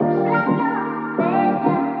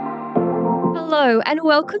Hello and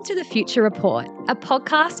welcome to The Future Report, a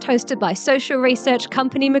podcast hosted by social research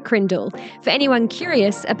company McCrindle for anyone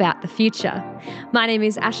curious about the future. My name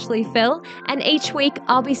is Ashley Fell, and each week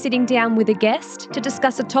I'll be sitting down with a guest to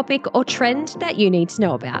discuss a topic or trend that you need to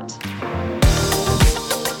know about.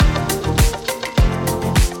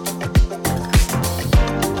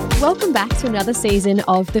 Welcome back to another season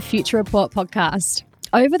of the Future Report podcast.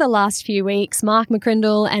 Over the last few weeks, Mark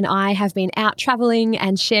McCrindle and I have been out travelling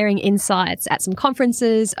and sharing insights at some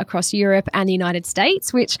conferences across Europe and the United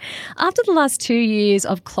States, which after the last 2 years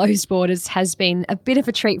of closed borders has been a bit of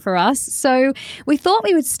a treat for us. So we thought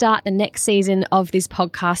we would start the next season of this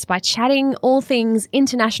podcast by chatting all things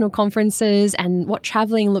international conferences and what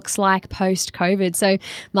travelling looks like post-COVID. So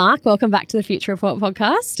Mark, welcome back to the Future Report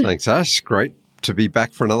podcast. Thanks, Ash. Great to be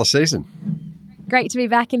back for another season. Great to be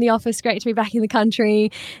back in the office, great to be back in the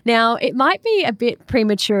country. Now, it might be a bit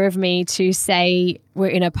premature of me to say we're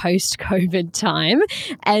in a post-COVID time.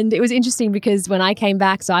 And it was interesting because when I came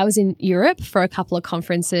back, so I was in Europe for a couple of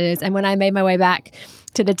conferences, and when I made my way back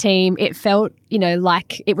to the team, it felt,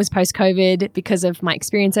 like it was post-COVID because of my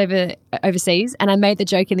experience overseas. And I made the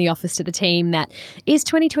joke in the office to the team that, is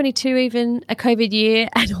 2022 even a COVID year?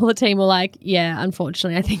 And all the team were like, yeah,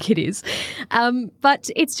 unfortunately, I think it is. But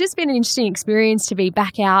it's just been an interesting experience to be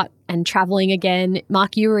back out and traveling again.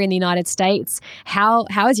 Mark, you were in the United States. How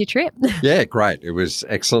was your trip? Yeah, great. It was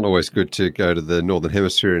excellent. Always good to go to the Northern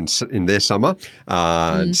Hemisphere in their summer,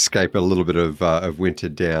 escape a little bit of winter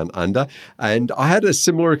down under. And I had a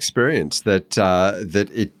similar experience that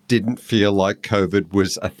it didn't feel like COVID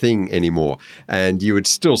was a thing anymore. And you would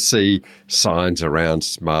still see signs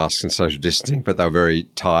around masks and social distancing, but they were very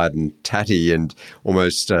tired and tatty and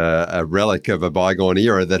almost a relic of a bygone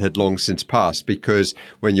era that had long since passed, because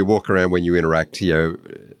when you walk around, when you interact,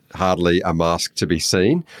 hardly a mask to be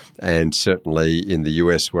seen. And certainly in the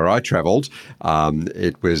US where I travelled,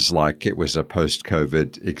 it was like it was a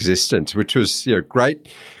post-COVID existence, which was great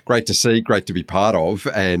to see, great to be part of,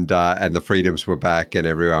 and the freedoms were back and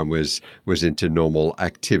everyone was into normal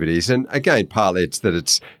activities. And again, partly it's that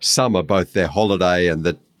it's summer, both their holiday and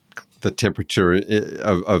the temperature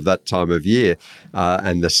of that time of year,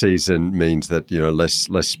 and the season means that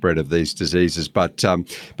less spread of these diseases. But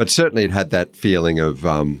certainly it had that feeling of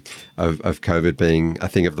COVID being a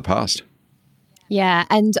thing of the past. Yeah,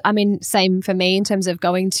 and I mean, same for me in terms of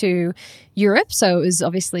going to Europe. So it was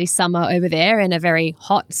obviously summer over there and a very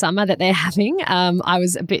hot summer that they're having. I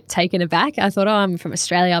was a bit taken aback. I thought, I'm from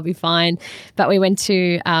Australia, I'll be fine. But we went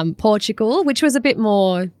to Portugal, which was a bit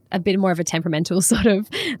more of a temperamental sort of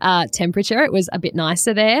temperature. It was a bit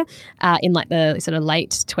nicer there in like the sort of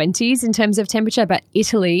late 20s in terms of temperature. But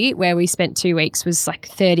Italy, where we spent 2 weeks, was like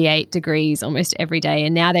 38 degrees almost every day.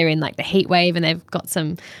 And now they're in like the heat wave and they've got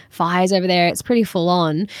some fires over there. It's pretty full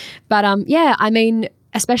on. But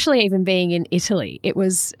especially even being in Italy, it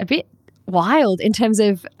was a bit wild in terms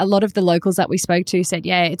of a lot of the locals that we spoke to said,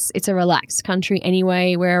 yeah, it's a relaxed country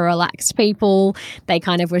anyway. We're a relaxed people. They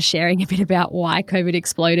kind of were sharing a bit about why COVID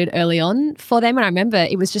exploded early on for them. And I remember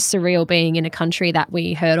it was just surreal being in a country that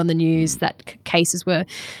we heard on the news that cases were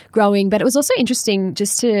growing. But it was also interesting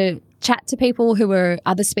just to chat to people who were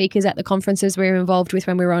other speakers at the conferences we were involved with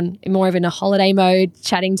when we were on more of in a holiday mode,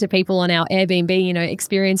 chatting to people on our Airbnb,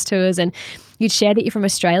 experience tours, and you'd share that you're from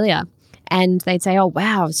Australia. And they'd say, oh,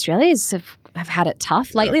 wow, Australians have had it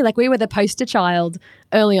tough lately. Yeah. Like we were the poster child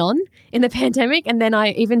early on in the pandemic. And then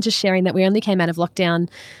I even just sharing that we only came out of lockdown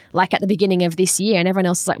like at the beginning of this year, and everyone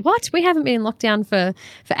else is like, what? We haven't been in lockdown for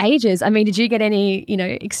ages. I mean, did you get any,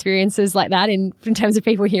 experiences like that in terms of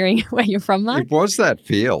people hearing where you're from, Mark? It was that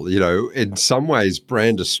feel, in some ways,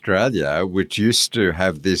 brand Australia, which used to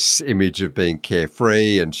have this image of being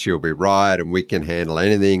carefree and she'll be right and we can handle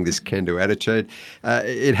anything, this can-do attitude.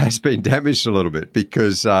 It has been damaged a little bit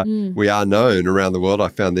because we are known around the world. I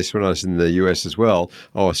found this when I was in the US as well.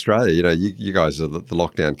 Oh, Australia, you guys are the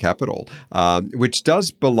lockdown capital, which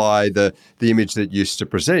does belie the image that used to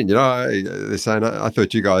present. They're saying, I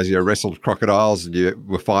thought you guys wrestled crocodiles and you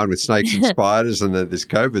were fine with snakes and spiders, and this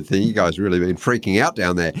COVID thing, you guys really been freaking out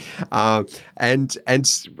down there. And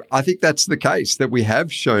I think that's the case, that we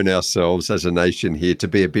have shown ourselves as a nation here to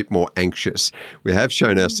be a bit more anxious. We have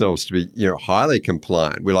shown ourselves to be highly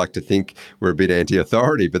compliant. We like to think we're a bit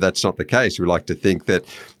anti-authority, but that's not the case. We like to think that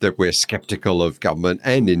we're skeptical of government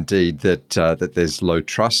and indeed that there's low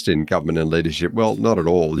trust in government and leadership. Well, not at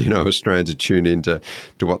all. Australians are tuned into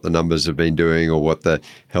what the numbers have been doing or what the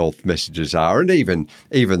health messages are, and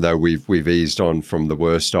even though we've eased on from the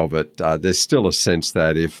worst of it, there's still a sense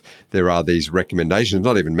that if there are these recommendations,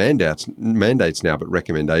 not even mandates now, but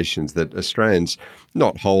recommendations, that Australians,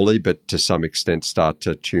 not wholly, but to some extent, start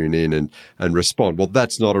to tune in and respond. Well,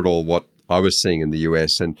 that's not at all what I was seeing in the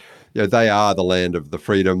US. And they are the land of the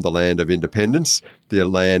freedom, the land of independence, the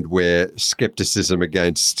land where skepticism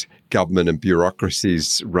against government and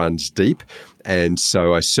bureaucracies runs deep. And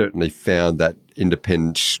so I certainly found that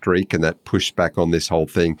independent streak and that pushback on this whole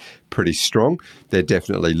thing pretty strong. They're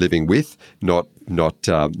definitely living with, not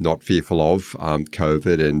fearful of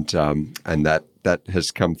COVID, and that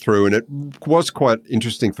has come through. And it was quite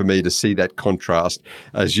interesting for me to see that contrast,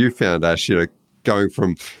 as you found, Ash, going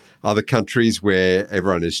from other countries where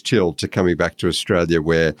everyone is chilled to coming back to Australia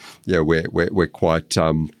where we're quite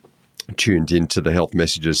tuned into the health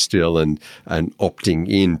messages still and opting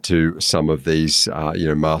into some of these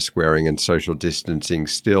mask wearing and social distancing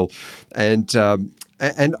still. And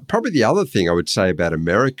probably the other thing I would say about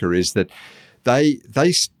America is that they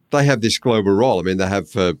have this global role. I mean, they have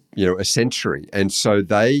for a century, and so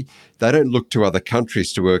they don't look to other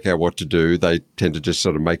countries to work out what to do. They tend to just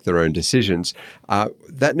sort of make their own decisions.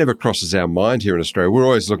 That never crosses our mind here in Australia. We're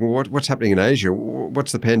always looking, what's happening in Asia?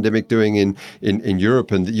 What's the pandemic doing in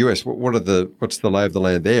Europe and the US? What's the lay of the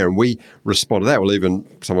land there? And we respond to that. We'll even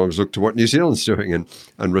sometimes look to what New Zealand's doing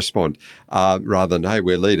and respond rather than, hey,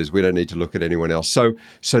 we're leaders. We don't need to look at anyone else. So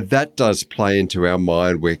that does play into our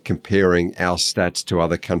mind. We're comparing our stats to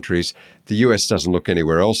other countries. The US doesn't look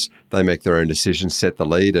anywhere else. They make their own decisions, set the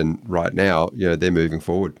lead, and right now, they're moving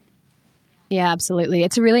forward. Yeah, absolutely.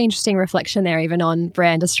 It's a really interesting reflection there, even on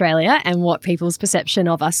Brand Australia and what people's perception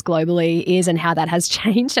of us globally is and how that has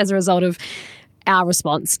changed as a result of our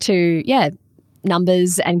response to,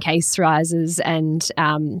 numbers and case rises and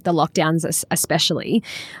the lockdowns especially.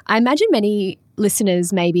 I imagine many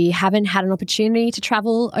listeners maybe haven't had an opportunity to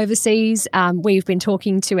travel overseas. We've been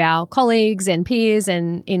talking to our colleagues and peers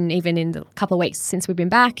and even in the couple of weeks since we've been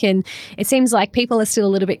back, and it seems like people are still a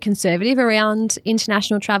little bit conservative around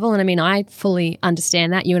international travel. And I mean, I fully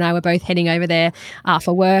understand that. You and I were both heading over there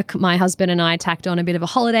for work. My husband and I tacked on a bit of a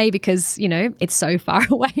holiday because, it's so far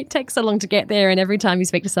away. It takes so long to get there. And every time you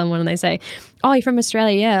speak to someone and they say, oh, you're from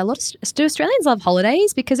Australia? Yeah, do Australians love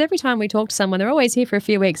holidays? Because every time we talk to someone, they're always here for a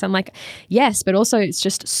few weeks. I'm like, yes, but also it's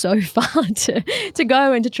just so far to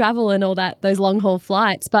go and to travel and all that, those long haul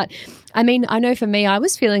flights. But I mean, I know for me, I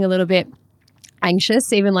was feeling a little bit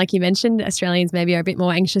anxious, even like you mentioned, Australians maybe are a bit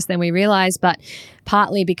more anxious than we realise, but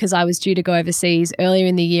partly because I was due to go overseas earlier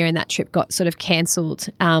in the year and that trip got sort of cancelled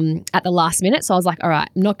at the last minute. So I was like, all right,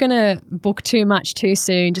 I'm not going to book too much too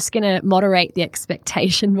soon, just going to moderate the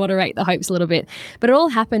expectation, moderate the hopes a little bit. But it all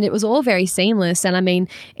happened. It was all very seamless. And I mean,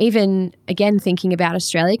 even again, thinking about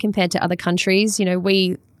Australia compared to other countries,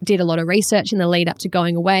 we did a lot of research in the lead up to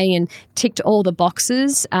going away and ticked all the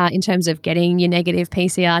boxes in terms of getting your negative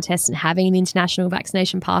PCR test and having an international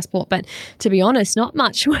vaccination passport. But to be honest, not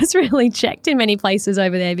much was really checked in many places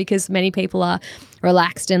over there because many people are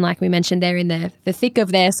relaxed. And like we mentioned, they're in the thick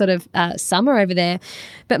of their sort of summer over there.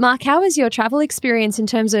 But Mark, how was your travel experience in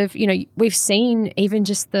terms of, we've seen even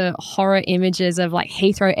just the horror images of like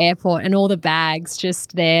Heathrow Airport and all the bags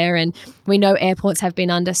just there. And we know airports have been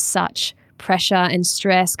under such pressure and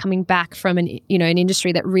stress coming back from an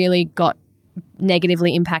industry that really got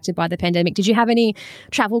negatively impacted by the pandemic. Did you have any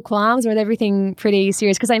travel qualms or was everything pretty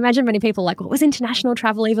serious? Because I imagine many people are like, what was international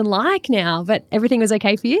travel even like now? But everything was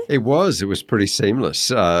okay for you? It was pretty seamless.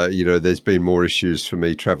 There's been more issues for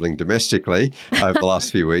me traveling domestically over the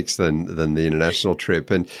last few weeks than the international trip.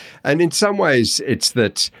 And in some ways it's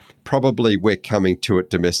that probably we're coming to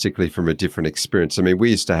it domestically from a different experience. I mean,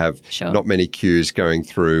 we used to have not many queues going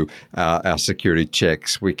through our security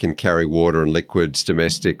checks. We can carry water and liquids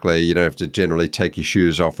domestically. You don't have to generally take your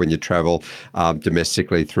shoes off when you travel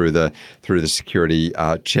domestically through the security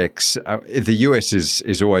checks. The US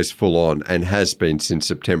is always full on and has been since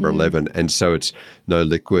September 11. And so it's no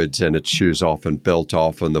liquids and it's shoes off and belt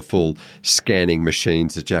off and the full scanning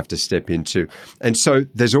machines that you have to step into. And so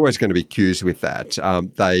there's always going to be queues with that.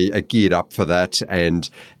 They are geared up for that, and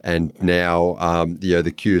now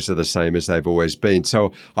the queues are the same as they've always been.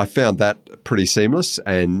 So I found that pretty seamless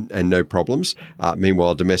and no problems.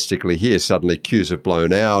 Meanwhile, domestically here, suddenly queues have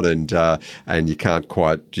blown out, and you can't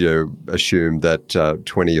quite assume that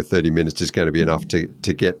 20 or 30 minutes is going to be enough to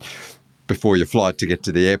get before your flight to get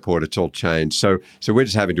to the airport. It's all changed. So we're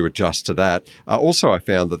just having to adjust to that. Also, I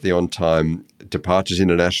found that the on-time departures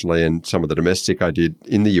internationally and some of the domestic I did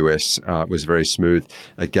in the US was very smooth.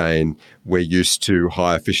 Again, we're used to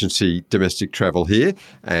high efficiency domestic travel here,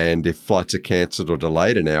 and if flights are cancelled or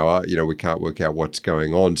delayed an hour, we can't work out what's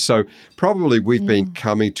going on. So probably we've been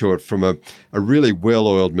coming to it from a really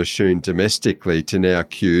well-oiled machine domestically to now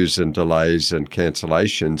queues and delays and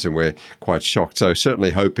cancellations, and we're quite shocked. So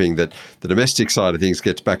certainly hoping that the domestic side of things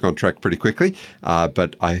gets back on track pretty quickly,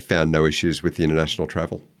 but I found no issues with the international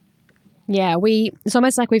travel. Yeah, it's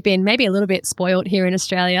almost like we've been maybe a little bit spoiled here in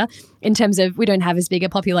Australia in terms of we don't have as big a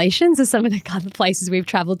populations as some of the other places we've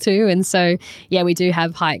traveled to. And so, yeah, we do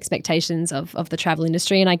have high expectations of the travel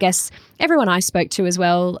industry. And I guess everyone I spoke to as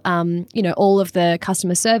well, all of the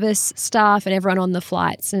customer service staff and everyone on the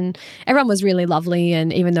flights, and everyone was really lovely.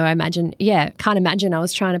 And even though can't imagine, I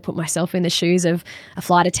was trying to put myself in the shoes of a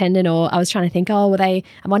flight attendant, or I was trying to think, I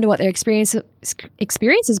wonder what their experience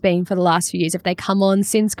has been for the last few years. If they come on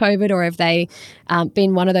since COVID, or if they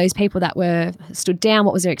been one of those people that were stood down,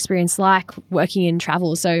 what was their experience like working in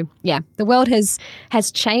travel? So yeah, the world has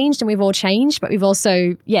changed, and we've all changed, but we've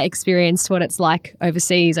also experienced what it's like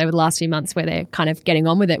overseas over the last few months, where they're kind of getting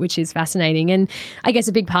on with it, which is fascinating. And I guess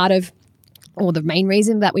a big part of, or the main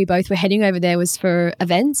reason that we both were heading over there, was for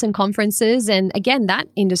events and conferences. And again, that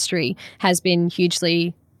industry has been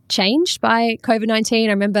hugely changed by COVID-19. I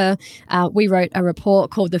remember we wrote a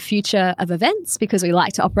report called The Future of Events, because we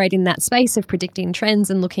like to operate in that space of predicting trends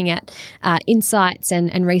and looking at insights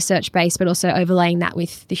and research based, but also overlaying that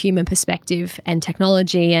with the human perspective and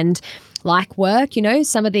technology. And like work,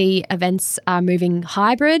 some of the events are moving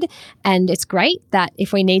hybrid, and it's great that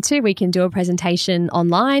if we need to, we can do a presentation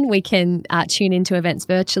online, we can tune into events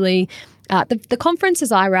virtually. The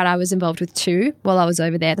conferences I was involved with 2 while I was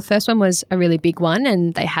over there. The first one was a really big one,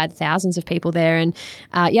 and they had thousands of people there. And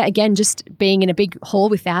again, just being in a big hall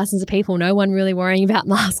with thousands of people, no one really worrying about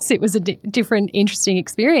masks. It was a different, interesting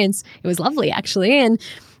experience. It was lovely, actually. And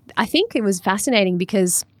I think it was fascinating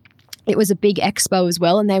because it was a big expo as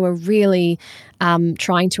well, and they were really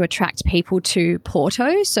trying to attract people to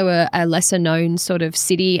Porto, so a lesser known sort of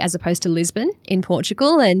city as opposed to Lisbon in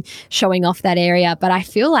Portugal, and showing off that area. But I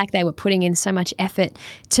feel like they were putting in so much effort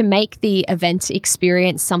to make the event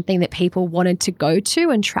experience something that people wanted to go to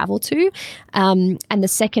and travel to. And the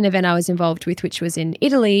second event I was involved with, which was in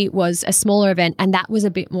Italy, was a smaller event, and that was a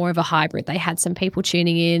bit more of a hybrid. They had some people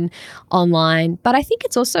tuning in online. But I think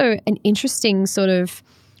it's also an interesting sort of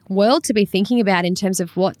world to be thinking about in terms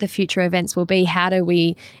of what the future events will be. How do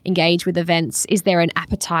we engage with events? Is there an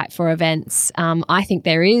appetite for events? I think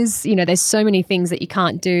there is. There's so many things that you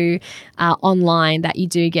can't do online that you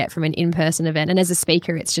do get from an in-person event. And as a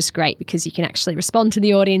speaker, it's just great because you can actually respond to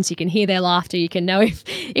the audience. You can hear their laughter. You can know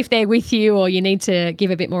if they're with you, or you need to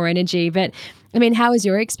give a bit more energy. But I mean, how was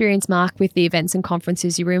your experience, Mark, with the events and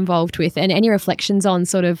conferences you were involved with, and any reflections on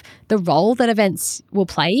sort of the role that events will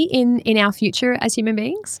play in our future as human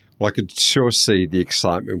beings? Well, I could sure see the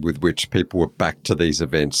excitement with which people were back to these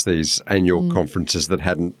events, these annual conferences that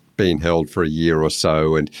hadn't been held for a year or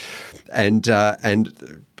so, and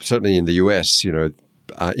certainly in the US,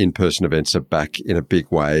 in-person events are back in a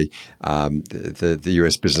big way. The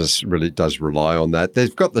US business really does rely on that.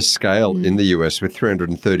 They've got the scale in the US with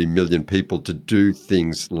 330 million people to do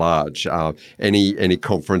things large. Any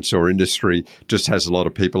conference or industry just has a lot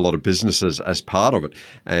of people, a lot of businesses as part of it.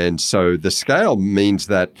 And so the scale means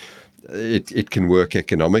that it can work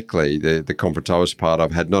economically. The conference I was part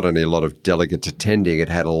of had not only a lot of delegates attending, it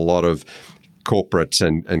had a lot of corporates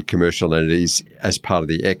and commercial entities as part of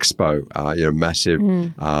the expo, massive,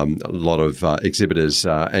 a lot of exhibitors.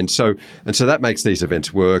 And so that makes these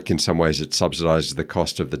events work. In some ways, it subsidizes the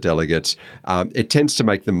cost of the delegates. It tends to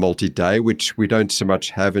make them multi-day, which we don't so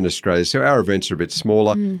much have in Australia. So our events are a bit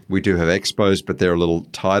smaller. We do have expos, but they're a little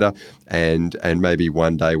tighter. And maybe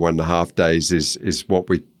 1 day, 1.5 days is what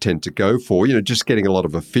we tend to go for, just getting a lot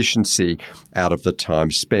of efficiency out of the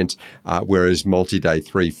time spent, whereas multi-day,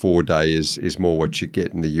 3-4 day is more what you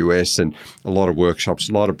get in the US, and a lot of workshops,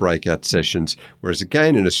 a lot of breakout sessions, whereas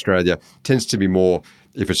again in Australia tends to be more,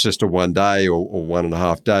 if it's just a 1 day or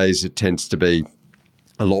 1.5 days, it tends to be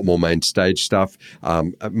a lot more main stage stuff,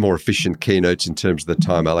 more efficient keynotes in terms of the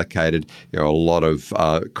time allocated, a lot of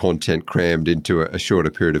content crammed into a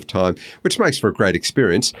shorter period of time, which makes for a great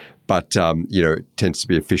experience. but it tends to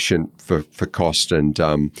be efficient for cost and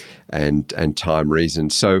time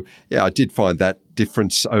reasons. So yeah, I did find that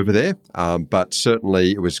difference over there, but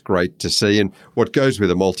certainly it was great to see. And what goes with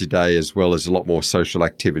a multi-day as well is a lot more social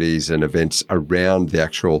activities and events around the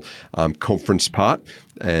actual conference part,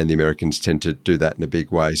 and the Americans tend to do that in a big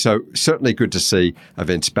way. So certainly good to see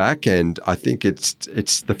events back, and I think it's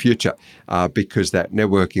the future because that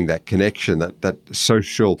networking, that connection, that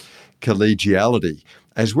social collegiality,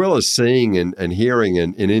 as well as seeing and hearing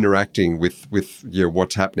and interacting with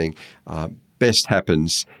what's happening, best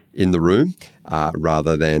happens in the room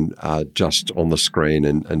rather than just on the screen.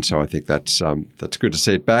 And so I think that's good to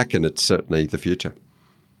see it back, and it's certainly the future.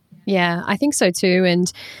 Yeah, I think so too.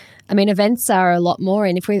 And I mean, events are a lot more.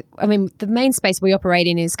 And the main space we operate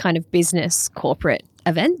in is kind of business corporate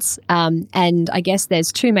events. And I guess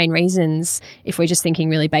there's two main reasons, if we're just thinking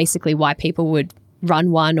really basically, why people would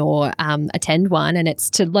run one or attend one, and it's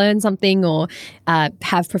to learn something or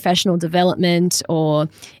have professional development or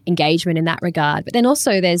engagement in that regard. But then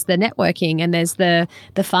also there's the networking and there's the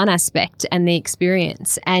fun aspect and the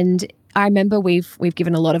experience. And I remember we've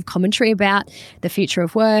given a lot of commentary about the future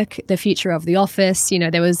of work, the future of the office.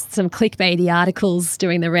 There was some clickbaity articles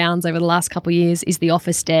doing the rounds over the last couple of years. Is the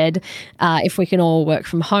office dead? If we can all work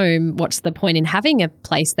from home, what's the point in having a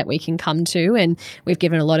place that we can come to? And we've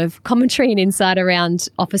given a lot of commentary and insight around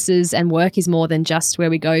offices, and work is more than just where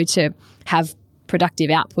we go to have productive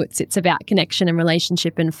outputs. It's about connection and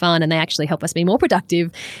relationship and fun, and they actually help us be more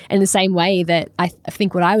productive in the same way that I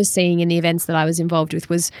think what I was seeing in the events that I was involved with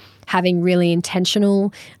was having really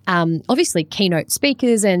intentional, obviously keynote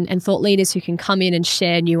speakers and thought leaders who can come in and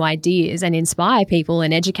share new ideas and inspire people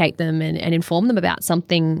and educate them and inform them about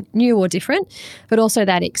something new or different, but also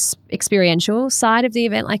that experiential side of the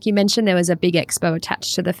event. Like you mentioned, there was a big expo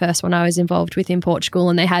attached to the first one I was involved with in Portugal,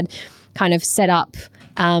 and they had kind of set up,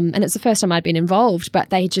 and it's the first time I'd been involved, but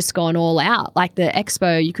they had just gone all out. Like the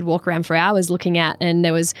expo, you could walk around for hours looking at, and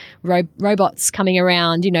there was robots coming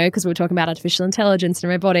around, because we were talking about artificial intelligence and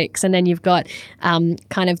robotics. And then you've got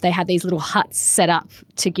they had these little huts set up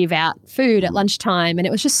to give out food at lunchtime, and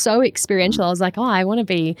it was just so experiential. I was like, I want to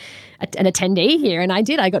be an attendee here, and I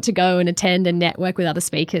did. I got to go and attend and network with other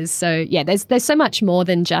speakers. So yeah, there's so much more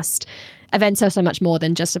than just events, are so much more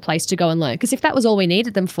than just a place to go and learn. Because if that was all we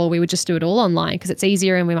needed them for, we would just do it all online because it's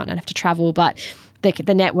easier and we might not have to travel. But the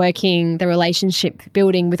networking, the relationship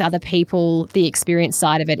building with other people, the experience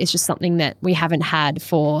side of it is just something that we haven't had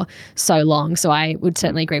for so long. So I would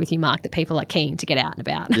certainly agree with you, Mark, that people are keen to get out and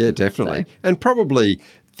about. Yeah, definitely. And probably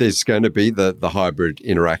there's going to be the hybrid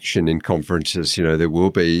interaction in conferences. There will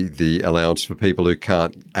be the allowance for people who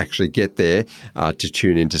can't actually get there to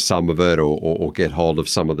tune into some of it or get hold of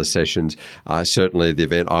some of the sessions. Certainly the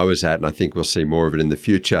event I was at, and I think we'll see more of it in the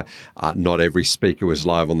future, not every speaker was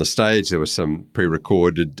live on the stage. There were some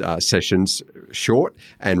pre-recorded sessions, short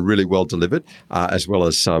and really well delivered, as well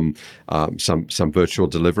as some virtual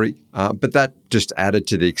delivery. But that just added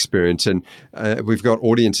to the experience. And we've got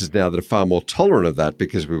audiences now that are far more tolerant of that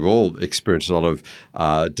because we've all experienced a lot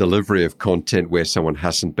of delivery of content where someone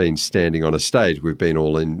hasn't been standing on a stage. We've been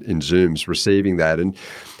all in Zooms receiving that.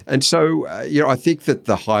 And so, I think that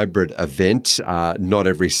the hybrid event, not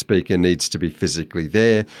every speaker needs to be physically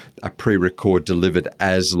there. A pre-record delivered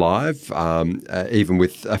as live, even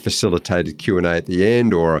with a facilitated Q&A at the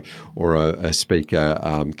end or a speaker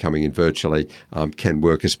coming in virtually can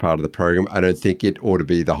work as part of the program. I don't think it ought to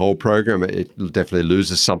be the whole program. It definitely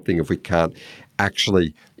loses something if we can't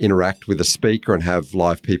actually interact with a speaker and have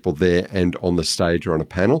live people there and on the stage or on a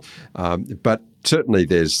panel. But certainly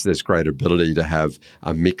there's great ability to have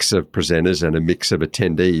a mix of presenters and a mix of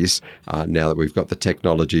attendees now that we've got the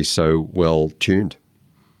technology so well tuned.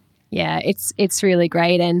 Yeah, it's really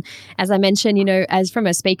great. And as I mentioned, as from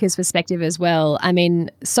a speaker's perspective as well, I'm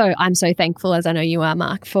so thankful, as I know you are,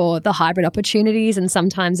 Mark, for the hybrid opportunities. And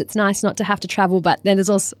sometimes it's nice not to have to travel, but then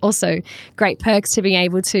there's also great perks to being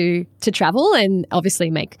able to travel and obviously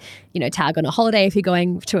make, tag on a holiday if you're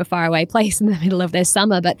going to a faraway place in the middle of their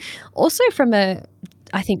summer. But also from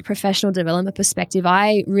I think professional development perspective,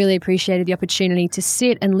 I really appreciated the opportunity to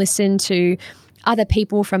sit and listen to other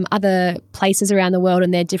people from other places around the world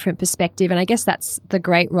and their different perspective. And I guess that's the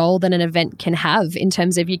great role that an event can have in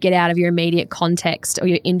terms of you get out of your immediate context or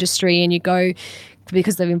your industry and you go,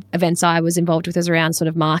 because the events I was involved with was around sort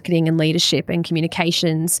of marketing and leadership and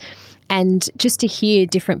communications. and just to hear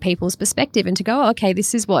different people's perspective and to go, oh, okay,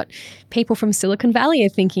 this is what people from Silicon Valley are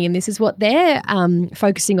thinking and this is what they're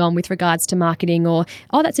focusing on with regards to marketing, or,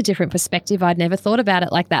 oh, that's a different perspective. I'd never thought about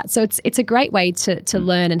it like that. So it's a great way to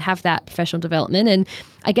learn and have that professional development. And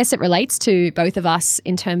I guess it relates to both of us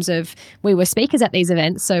in terms of we were speakers at these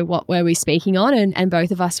events. So what were we speaking on? And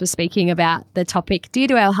both of us were speaking about the topic dear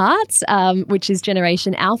to our hearts, which is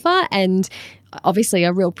Generation Alpha. And obviously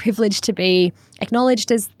a real privilege to be acknowledged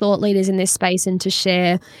as thought leaders in this space and to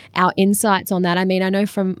share our insights on that. I mean, I know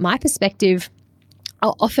from my perspective,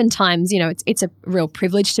 oftentimes, it's a real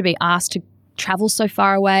privilege to be asked to travel so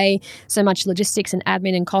far away, so much logistics and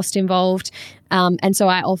admin and cost involved. And so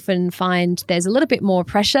I often find there's a little bit more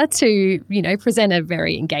pressure to, present a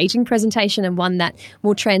very engaging presentation and one that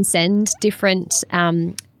will transcend different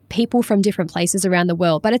people from different places around the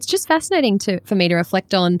world. But it's just fascinating for me to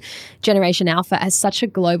reflect on Generation Alpha as such a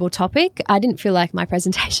global topic. I didn't feel like my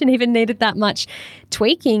presentation even needed that much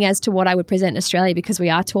tweaking as to what I would present in Australia, because we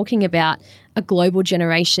are talking about a global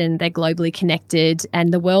generation. They're globally connected,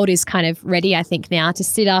 and the world is kind of ready, I think, now to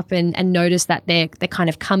sit up and notice that they're kind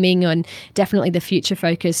of coming, and definitely the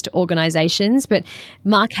future-focused organisations. But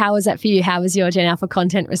Mark, how was that for you? How was your Gen Alpha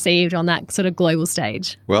content received on that sort of global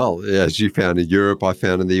stage? Well, as you found in Europe, I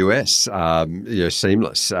found in the US,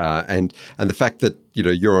 seamless. And the fact that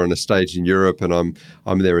you're on a stage in Europe and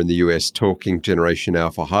I'm there in the US talking Generation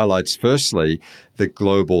Alpha highlights, firstly, the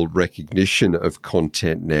global recognition of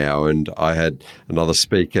content now. And I had another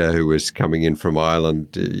speaker who was coming in from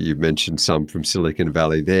Ireland. You mentioned some from Silicon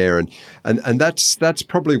Valley there. And that's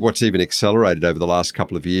probably what's even accelerated over the last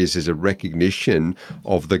couple of years, is a recognition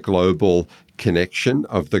of the global connection,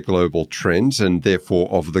 of the global trends, and therefore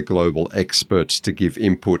of the global experts to give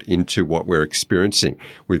input into what we're experiencing.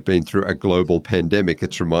 We've been through a global pandemic.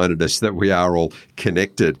 It's reminded us that we are all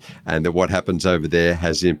connected and that what happens over there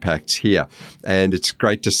has impacts here. And it's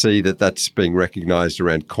great to see that that's being recognized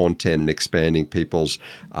around content and expanding people's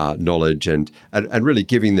knowledge and really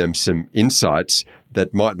giving them some insights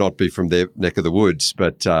that might not be from their neck of the woods,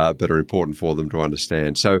 but are important for them to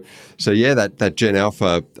understand. So yeah, that Gen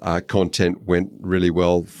Alpha content went really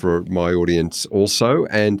well for my audience also.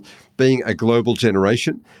 And being a global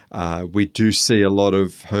generation, we do see a lot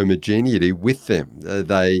of homogeneity with them.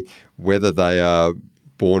 Whether they are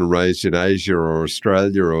born and raised in Asia or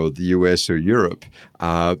Australia or the US or Europe,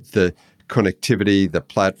 the connectivity, the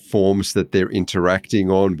platforms that they're interacting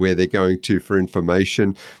on, where they're going to for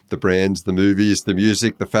information, the brands, the movies, the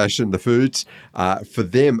music, the fashion, the foods, for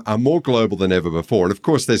them are more global than ever before. And of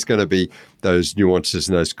course, there's going to be those nuances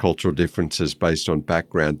and those cultural differences based on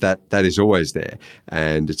background. That is always there.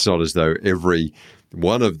 And it's not as though every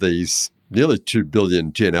one of these nearly 2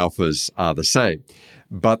 billion Gen Alphas are the same.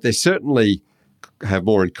 But they certainly have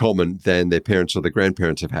more in common than their parents or their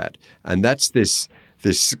grandparents have had. And that's this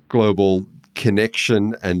global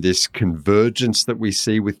connection and this convergence that we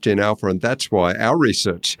see with Gen Alpha. And that's why our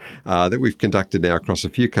research that we've conducted now across a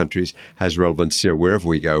few countries has relevance wherever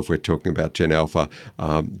we go if we're talking about Gen Alpha,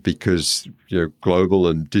 because global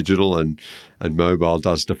and digital and mobile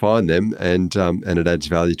does define them, and it adds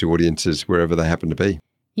value to audiences wherever they happen to be.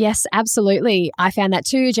 Yes, absolutely. I found that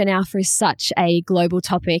too. Gen Alpha is such a global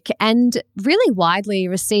topic and really widely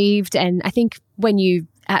received. And I think when you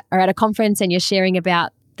are at a conference and you're sharing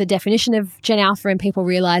about the definition of Gen Alpha and people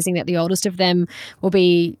realizing that the oldest of them will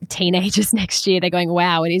be teenagers next year, they're going,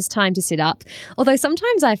 wow, it is time to sit up. Although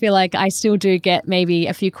sometimes I feel like I still do get maybe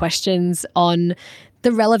a few questions on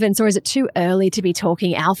the relevance, or is it too early to be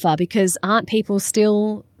talking alpha, because aren't people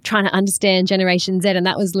still trying to understand Generation Z? And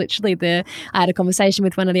that was literally I had a conversation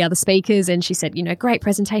with one of the other speakers and she said, great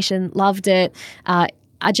presentation, loved it.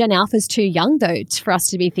 Are Gen Alphas too young, though, for us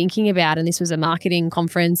to be thinking about? And this was a marketing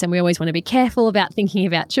conference and we always want to be careful about thinking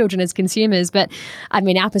about children as consumers. But I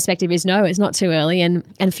mean, our perspective is no, it's not too early, and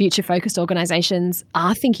future-focused organisations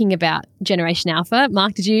are thinking about Generation Alpha.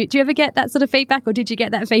 Mark, do you ever get that sort of feedback, or did you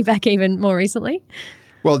get that feedback even more recently?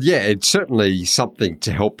 Well, yeah, it's certainly something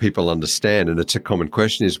to help people understand, and it's a common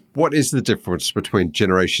question, is what is the difference between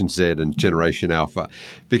Generation Z and Generation Alpha?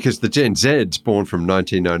 Because the Gen Zs born from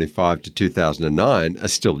 1995 to 2009 are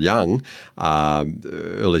still young,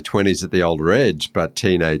 early 20s at the older edge, but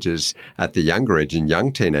teenagers at the younger edge and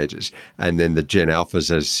young teenagers. And then the Gen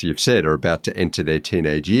Alphas, as you've said, are about to enter their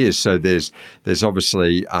teenage years. So there's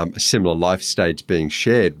obviously a similar life stage being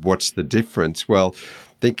shared. What's the difference? Well,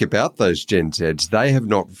 think about those Gen Zs. They have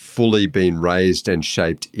not fully been raised and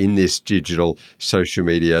shaped in this digital social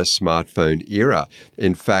media smartphone era.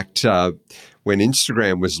 In fact, when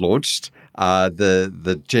Instagram was launched,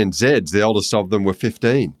 the Gen Zs, the oldest of them, were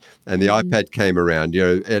 15, and the iPad came around.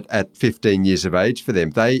 At 15 years of age for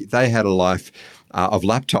them, they had a life of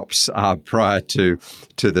laptops prior to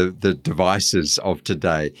the devices of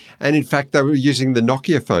today. And in fact, they were using the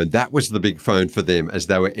Nokia phone. That was the big phone for them as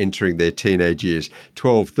they were entering their teenage years,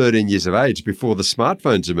 12, 13 years of age, before the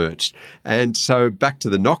smartphones emerged. And so back to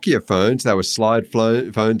the Nokia phones, they were slide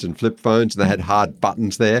phones and flip phones, and they had hard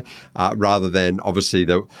buttons there, rather than obviously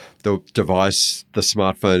the device, the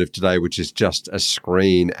smartphone of today, which is just a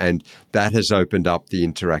screen. And that has opened up the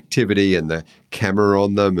interactivity and the camera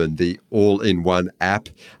on them and the all-in-one app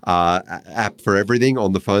for everything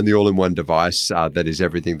on the phone, the all-in-one device that is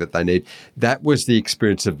everything that they need. That was the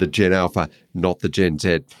experience of the Gen Alpha, not the Gen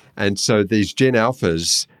Z. And so these Gen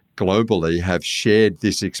Alphas globally have shared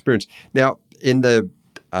this experience. Now, in the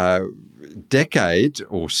decade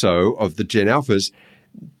or so of the Gen Alphas,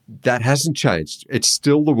 that hasn't changed. It's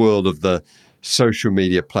still the world of the social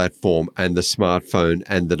media platform and the smartphone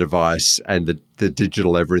and the device and the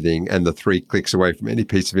digital everything and the 3 clicks away from any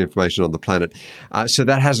piece of information on the planet. So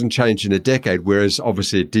that hasn't changed in a decade, whereas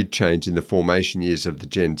obviously it did change in the formation years of the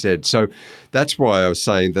Gen Z. So that's why I was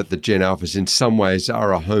saying that the Gen Alphas in some ways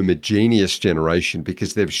are a homogeneous generation,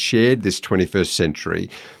 because they've shared this 21st century.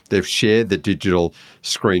 They've shared the digital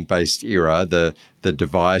screen-based era, the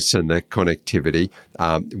device and the connectivity,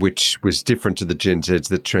 which was different to the Gen Zs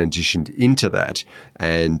that transitioned into that.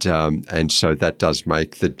 And so that does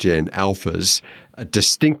make the Gen Alphas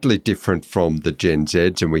distinctly different from the Gen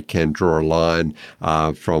Zs, and we can draw a line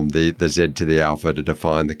from the Z to the Alpha to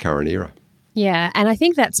define the current era. Yeah, and I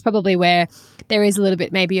think that's probably where there is a little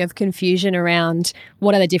bit maybe of confusion around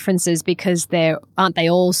what are the differences, because aren't they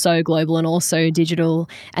all so global and also digital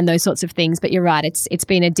and those sorts of things. But you're right, it's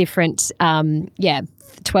been a different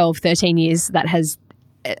 12, 13 years that has,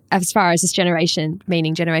 as far as this generation,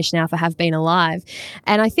 meaning Generation Alpha, have been alive.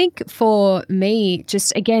 And I think for me,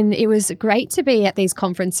 just again, it was great to be at these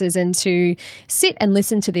conferences and to sit and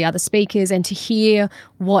listen to the other speakers and to hear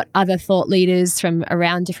what other thought leaders from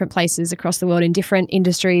around different places across the world in different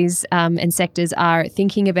industries and sectors are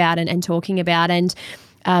thinking about and talking about. And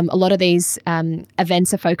a lot of these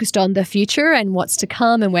events are focused on the future and what's to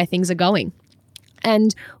come and where things are going.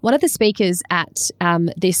 And one of the speakers at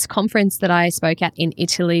this conference that I spoke at in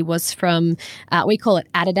Italy was from, we call it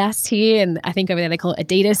Adidas here, and I think over there they call it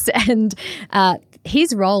Adidas. And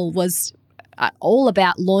his role was all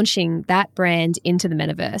about launching that brand into the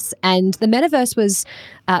metaverse. And the metaverse was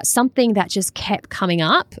something that just kept coming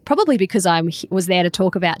up, probably because I was there to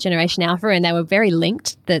talk about Generation Alpha, and they were very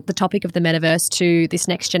linked, the topic of the metaverse, to this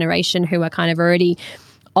next generation who are kind of already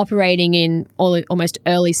operating in almost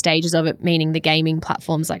early stages of it, meaning the gaming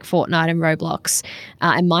platforms like Fortnite and Roblox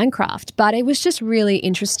and Minecraft. But it was just really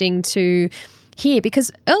interesting to hear, because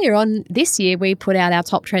earlier on this year we put out our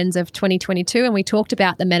top trends of 2022 and we talked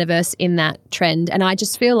about the metaverse in that trend. And I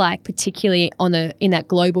just feel like, particularly in that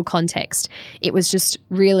global context, it was just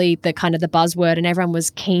really the kind of the buzzword, and everyone was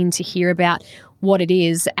keen to hear about what it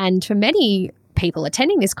is. And for many people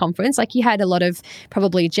attending this conference, like you had a lot of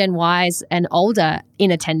probably Gen Ys and older in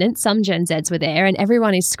attendance, some Gen Zs were there, and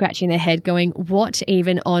everyone is scratching their head going, what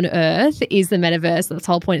even on earth is the metaverse? That's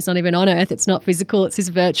the whole point. It's not even on earth. It's not physical. It's this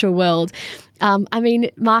virtual world. I mean,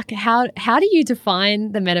 Mark, how do you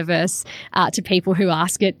define the metaverse to people who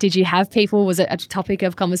ask it? Did you have people, was it a topic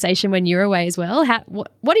of conversation when you were away as well?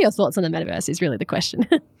 What are your thoughts on the metaverse is really the question.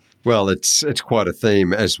 Well, it's quite a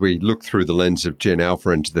theme. As we look through the lens of Gen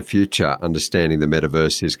Alpha into the future, understanding the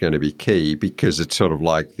metaverse is going to be key, because it's sort of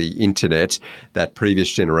like the internet that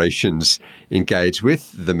previous generations engage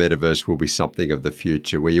with. The metaverse will be something of the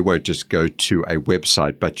future, where you won't just go to a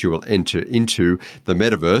website, but you will enter into the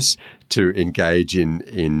metaverse to engage in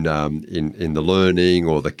the learning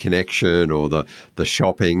or the connection or the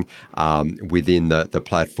shopping within the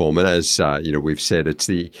platform. And as we've said, it's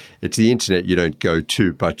the internet you don't go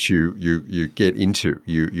to, but you get into,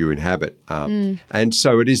 you inhabit. And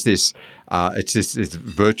so it is this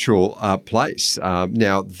virtual place.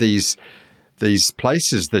 Now these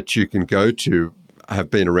places that you can go to have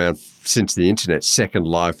been around since the internet. Second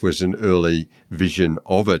Life was an early vision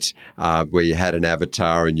of it, where you had an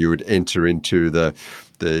avatar and you would enter into the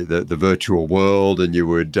virtual world, and you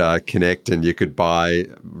would connect, and you could buy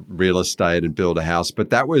real estate and build a house.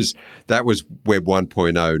 But that was Web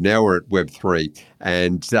 1.0. Now we're at Web 3,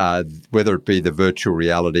 and whether it be the virtual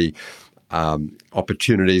reality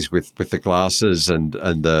opportunities with the glasses and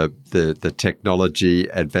the technology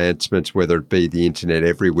advancements, whether it be the internet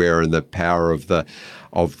everywhere and the power of the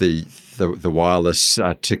wireless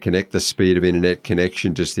to connect, the speed of internet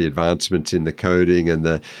connection, just the advancements in the coding and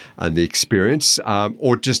the experience,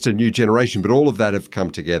 or just a new generation. But all of that have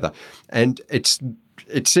come together, and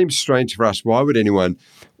it seems strange for us. Why would anyone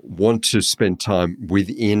want to spend time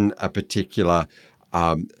within a particular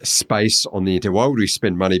space on the internet? Why would we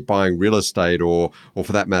spend money buying real estate or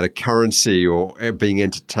for that matter, currency or being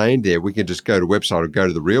entertained there? We can just go to a website or go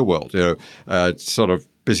to the real world. It's sort of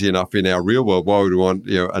busy enough in our real world. Why would we want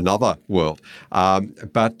another world?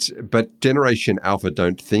 But Generation Alpha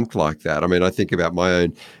don't think like that. I mean, I think about my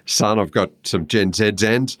own son. I've got some Gen Zs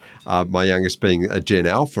and my youngest being a Gen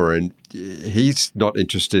Alpha, and he's not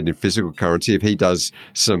interested in physical currency. If he does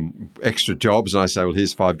some extra jobs and I say, well,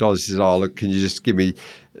 here's $5, he says, oh, look, can you just give me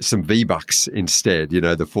some V-Bucks instead, the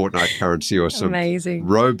Fortnite currency or some Amazing.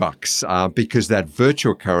 Robux, because that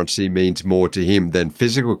virtual currency means more to him than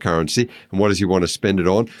physical currency. And what does he want to spend it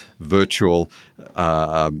on? Virtual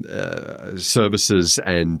services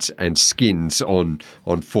and skins on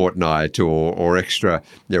Fortnite or extra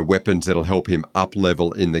weapons that'll help him up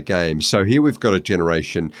level in the game. So here we've got a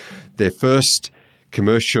generation, their first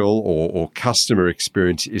commercial or customer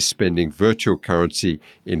experience is spending virtual currency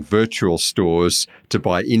in virtual stores to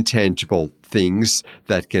buy intangible things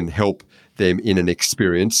that can help them in an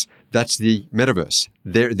experience. That's the metaverse.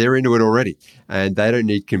 They're into it already, and they don't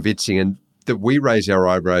need convincing. And that we raise our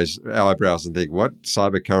eyebrows and think, what,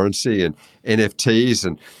 cyber currency and NFTs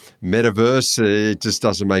and metaverse, it just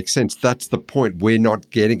doesn't make sense. That's the point. We're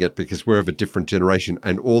not getting it because we're of a different generation,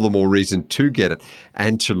 and all the more reason to get it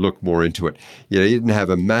and to look more into it. You didn't have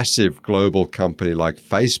a massive global company like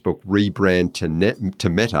Facebook rebrand to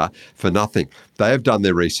Meta for nothing. They have done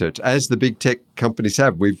their research, as the big tech companies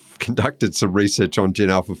have. We've conducted some research on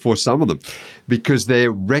Gen Alpha for some of them, because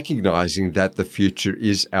they're recognizing that the future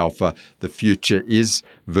is alpha, the future is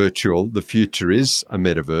virtual, the future is a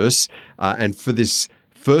metaverse, and for this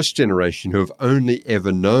first generation who have only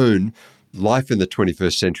ever known life in the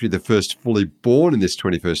 21st century, the first fully born in this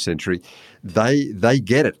 21st century, they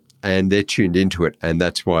get it and they're tuned into it. And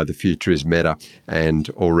that's why the future is meta. And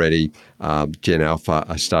already Gen Alpha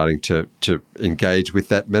are starting to engage with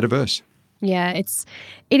that metaverse. Yeah,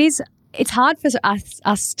 it's hard for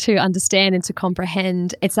us to understand and to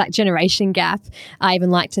comprehend. It's that generation gap. I even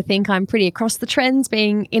like to think I'm pretty across the trends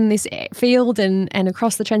being in this field and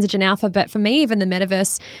across the trends of Gen Alpha. But for me, even the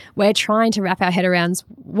metaverse, we're trying to wrap our head around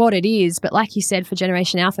what it is. But like you said, for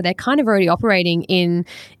Generation Alpha, they're kind of already operating in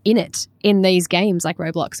these games like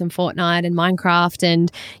Roblox and Fortnite and Minecraft.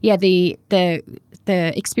 And yeah,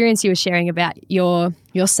 the experience you were sharing about your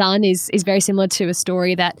son is very similar to a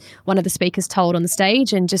story that one of the speakers told on the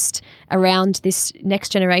stage. And just around this next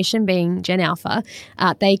generation being Gen Alpha,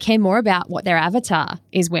 they care more about what their avatar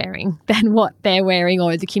is wearing than what they're wearing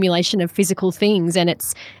or the accumulation of physical things. And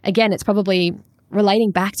it's probably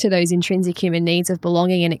relating back to those intrinsic human needs of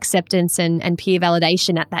belonging and acceptance and peer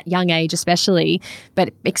validation at that young age especially,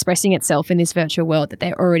 but expressing itself in this virtual world that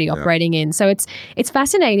they're already operating in. So it's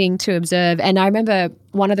fascinating to observe. And I remember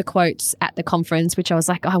one of the quotes at the conference, which I was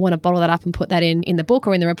like, I want to bottle that up and put that in the book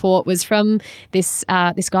or in the report, was from this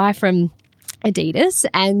guy from Adidas,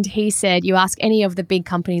 and he said, you ask any of the big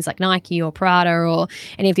companies like Nike or Prada or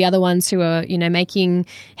any of the other ones who are, making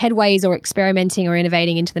headways or experimenting or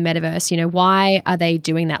innovating into the metaverse, why are they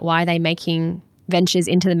doing that? Why are they making ventures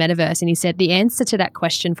into the metaverse? And he said the answer to that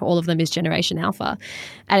question for all of them is Generation Alpha.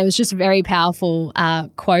 And it was just a very powerful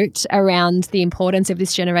quote around the importance of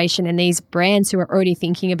this generation and these brands who are already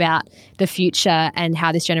thinking about the future and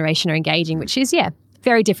how this generation are engaging, which is,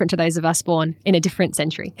 very different to those of us born in a different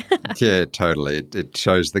century. Yeah, totally. It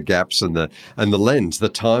shows the gaps and the lens, the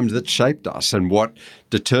times that shaped us, and what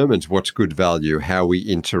determines what's good value, how we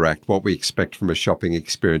interact, what we expect from a shopping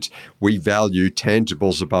experience. We value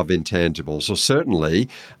tangibles above intangibles, or certainly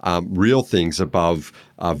real things above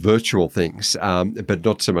virtual things, but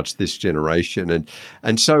not so much this generation.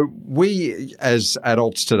 And so we, as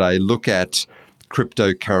adults today, look at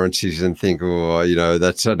cryptocurrencies and think,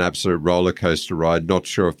 that's an absolute roller coaster ride. Not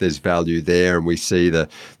sure if there's value there. And we see the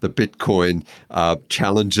Bitcoin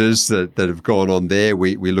challenges that have gone on there.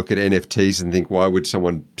 We look at NFTs and think, why would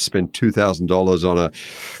someone spend $2,000 on a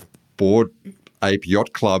Bored Ape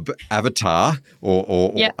Yacht Club avatar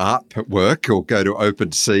or artwork, or go to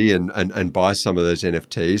OpenSea and buy some of those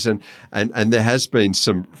NFTs? And there has been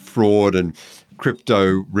some fraud and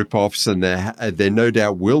crypto rip-offs, and there no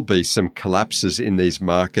doubt will be some collapses in these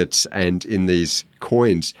markets and in these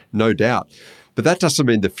coins, no doubt. But that doesn't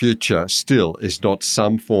mean the future still is not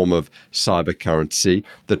some form of cyber currency,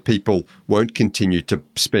 that people won't continue to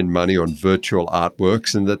spend money on virtual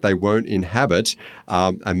artworks, and that they won't inhabit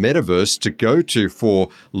a metaverse to go to for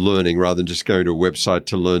learning rather than just going to a website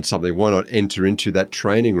to learn something. Why not enter into that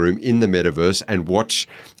training room in the metaverse and watch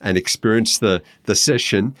and experience the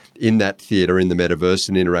session in that theatre in the metaverse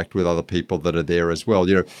and interact with other people that are there as well?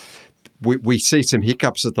 We see some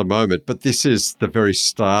hiccups at the moment, but this is the very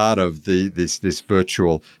start of this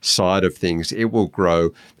virtual side of things. It will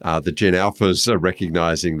grow. The Gen Alphas are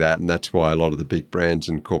recognizing that, and that's why a lot of the big brands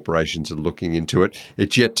and corporations are looking into it.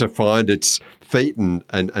 It's yet to find its feet and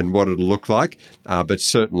what it'll look like, but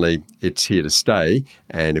certainly it's here to stay.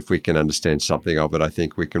 And if we can understand something of it, I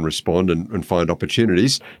think we can respond and find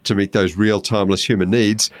opportunities to meet those real timeless human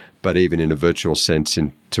needs, but even in a virtual sense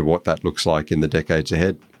into what that looks like in the decades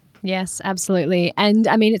ahead. Yes, absolutely. And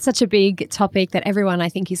I mean, it's such a big topic that everyone, I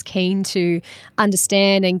think, is keen to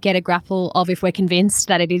understand and get a grapple of if we're convinced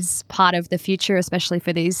that it is part of the future, especially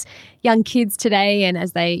for these young kids today and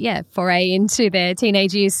as they, foray into their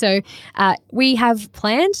teenage years. So we have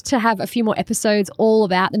planned to have a few more episodes all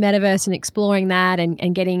about the metaverse and exploring that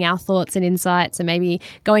and getting our thoughts and insights, and maybe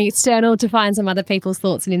going external to find some other people's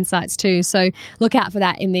thoughts and insights too. So look out for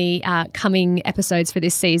that in the coming episodes for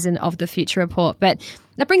this season of the Future Report. But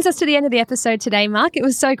that brings us to the end of the episode today, Mark. It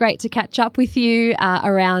was so great to catch up with you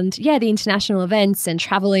around, the international events and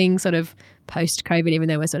traveling sort of post-COVID, even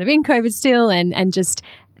though we're sort of in COVID still, and just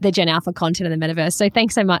the Gen Alpha content of the metaverse. So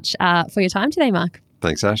thanks so much for your time today, Mark.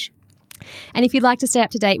 Thanks, Ash. And if you'd like to stay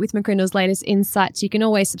up to date with McCrindle's latest insights, you can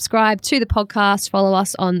always subscribe to the podcast, follow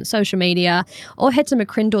us on social media, or head to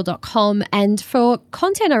McCrindle.com. And for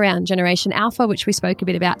content around Generation Alpha, which we spoke a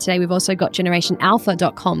bit about today, we've also got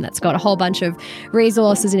GenerationAlpha.com. That's got a whole bunch of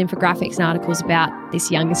resources and infographics and articles about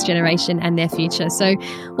this youngest generation and their future. So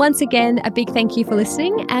once again, a big thank you for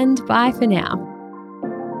listening, and bye for now.